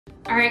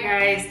All right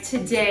guys,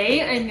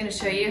 today I'm going to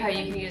show you how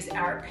you can use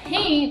our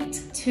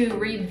paint to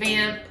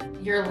revamp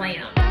your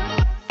lamp.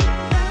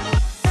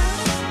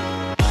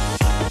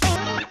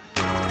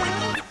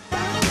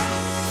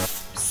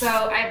 So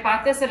I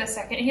bought this at a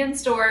secondhand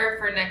store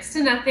for next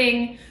to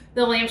nothing.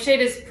 The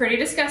lampshade is pretty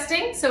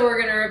disgusting, so we're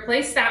going to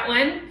replace that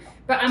one.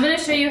 But I'm going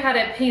to show you how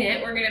to paint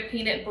it. We're going to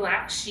paint it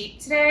black sheep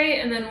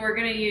today, and then we're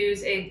going to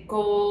use a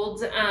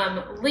gold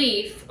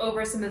leaf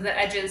over some of the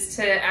edges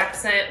to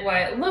accent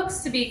what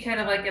looks to be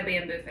kind of like a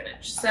bamboo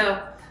finish.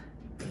 So,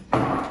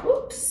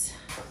 oops.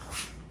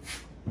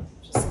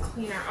 Just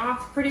clean her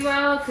off pretty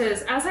well,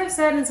 because as I've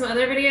said in some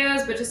other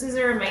videos, but just as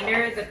a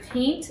reminder, the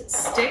paint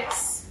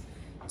sticks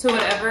to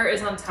whatever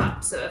is on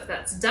top. So if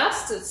that's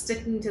dust, it's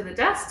sticking to the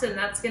dust, and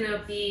that's gonna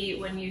be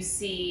when you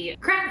see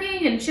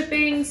cracking and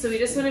chipping. So we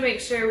just wanna make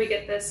sure we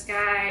get this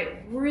guy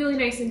really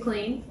nice and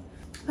clean.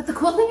 But the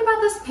cool thing about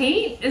this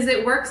paint is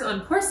it works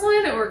on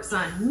porcelain, it works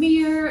on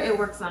mirror, it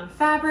works on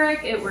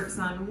fabric, it works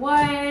on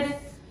wood.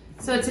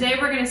 So today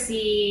we're gonna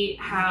see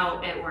how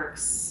it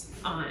works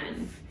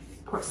on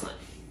porcelain.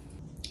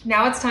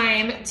 Now it's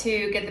time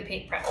to get the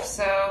paint prepped.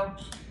 So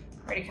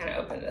already kind of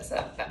opened this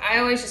up, but I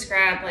always just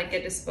grab like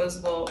a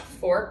disposable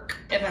fork.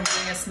 If I'm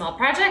doing a small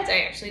project,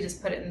 I actually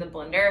just put it in the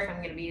blender if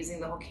I'm gonna be using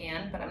the whole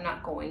can, but I'm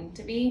not going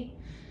to be.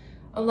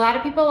 A lot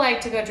of people like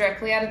to go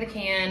directly out of the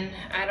can.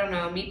 I don't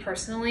know, me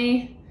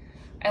personally,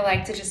 I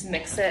like to just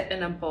mix it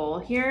in a bowl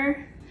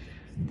here.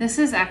 This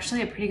is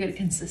actually a pretty good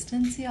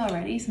consistency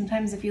already.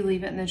 Sometimes if you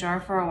leave it in the jar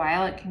for a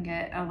while, it can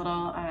get a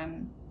little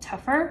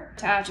tougher.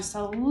 To add just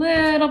a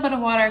little bit of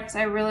water because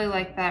I really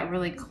like that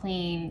really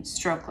clean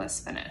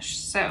strokeless finish.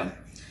 So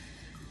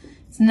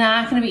it's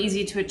not going to be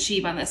easy to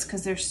achieve on this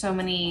because there's so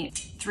many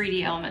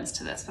 3D elements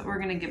to this, but we're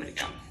going to give it a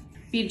go.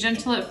 Be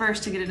gentle at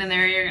first to get it in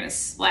there. You're going to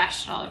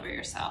splash it all over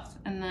yourself.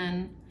 And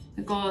then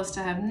the goal is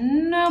to have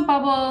no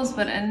bubbles,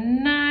 but a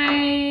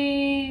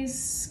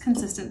nice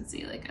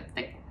consistency, like a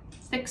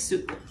thick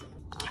soup.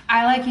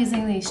 I like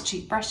using these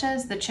cheap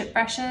brushes, the chip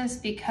brushes,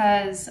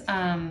 because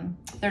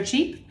they're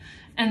cheap.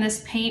 And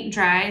this paint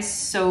dries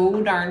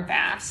so darn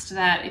fast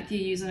that if you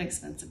use an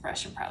expensive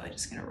brush, you're probably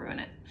just gonna ruin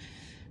it.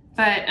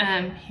 But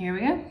here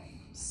we go.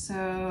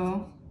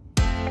 So,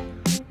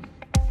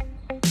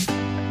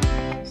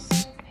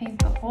 just paint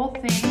the whole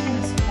thing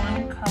in this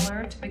one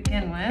color to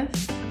begin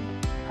with.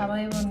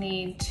 Probably will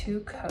need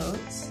 2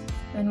 coats.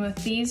 And with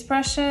these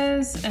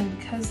brushes, and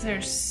because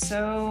there's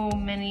so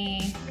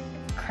many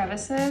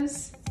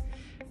crevices,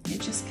 you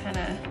just kind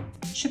of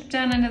chip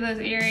down into those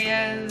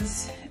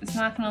areas. It's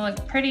not gonna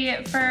look pretty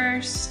at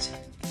first.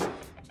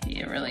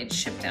 You really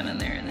chip down in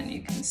there and then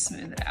you can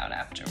smooth it out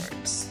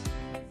afterwards.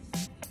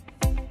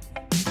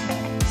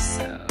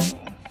 So.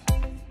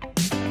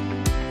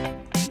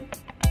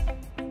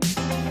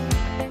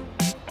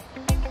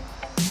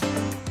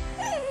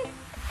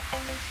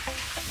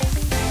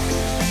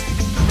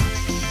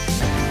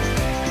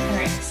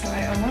 Alright, so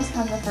I almost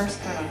have the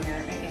first coat on here.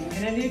 I am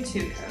gonna do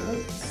 2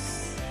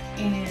 coats.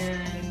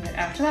 And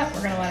after that,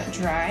 we're gonna let it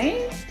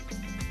dry.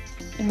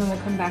 And then we'll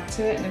come back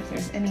to it, and if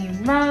there's any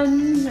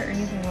runs or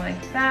anything like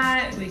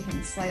that, we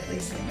can slightly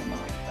sand them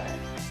off, but I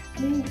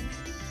think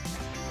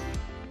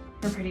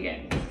we're pretty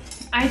good.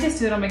 I just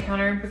do it on my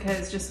counter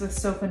because just with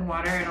soap and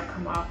water, it'll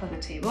come off of the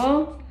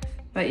table,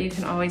 but you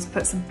can always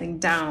put something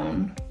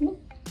down.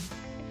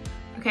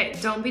 Okay,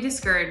 don't be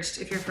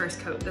discouraged if your first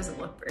coat doesn't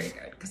look very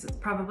good, because it's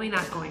probably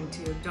not going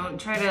to.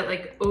 Don't try to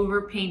like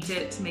overpaint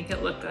it to make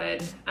it look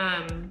good.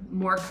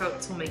 More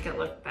coats will make it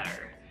look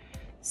better.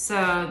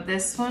 So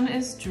this one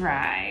is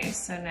dry.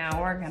 So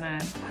now we're gonna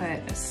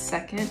put a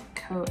second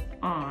coat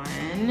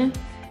on,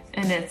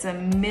 and it's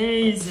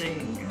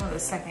amazing how the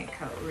second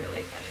coat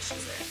really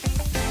finishes it.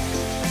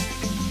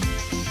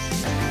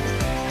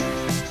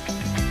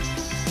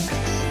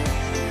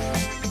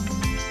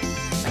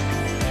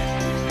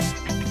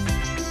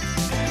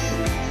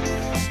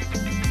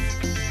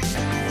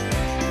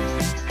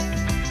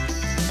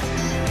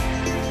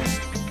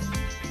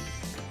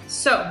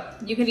 So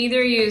you can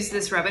either use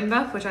this rub and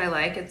buff, which I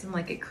like, it's in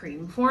like a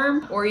cream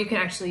form, or you can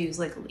actually use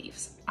like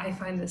leaves. I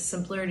find this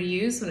simpler to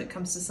use when it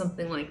comes to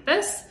something like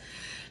this,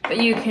 but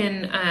you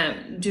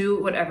can do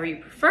whatever you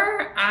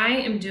prefer. I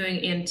am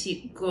doing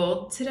antique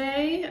gold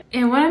today.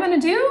 And what I'm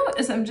gonna do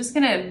is I'm just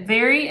gonna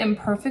very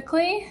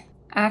imperfectly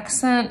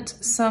accent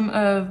some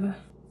of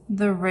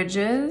the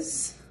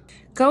ridges.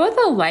 Go with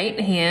a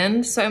light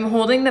hand. So I'm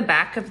holding the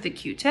back of the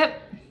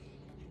Q-tip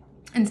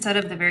instead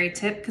of the very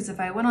tip, because if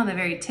I went on the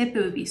very tip,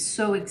 it would be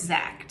so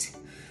exact.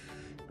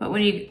 But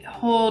when you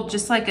hold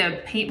just like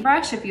a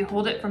paintbrush, if you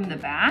hold it from the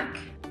back,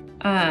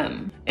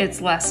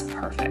 it's less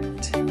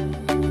perfect.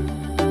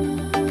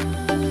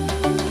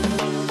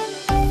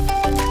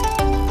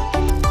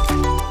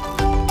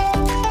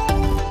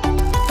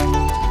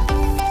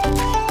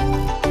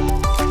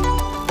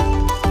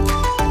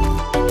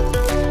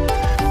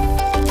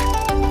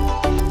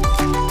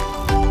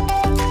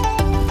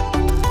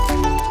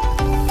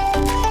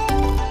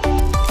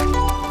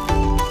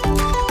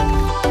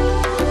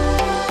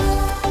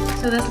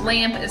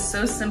 lamp is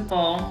so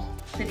simple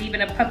that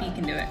even a puppy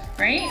can do it,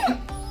 right?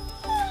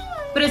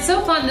 But it's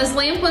so fun. This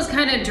lamp was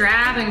kind of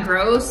drab and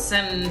gross,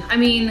 and I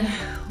mean,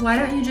 why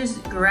don't you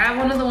just grab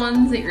one of the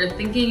ones that you're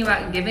thinking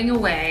about giving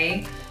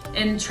away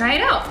and try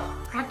it out?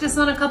 Practice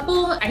on a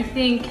couple. I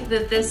think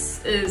that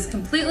this is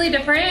completely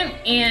different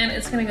and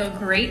it's gonna go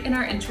great in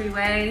our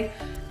entryway.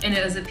 And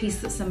it was a piece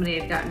that somebody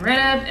had gotten rid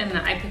of and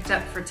that I picked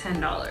up for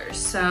 $10.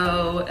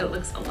 So it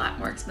looks a lot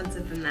more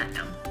expensive than that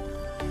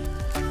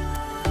now.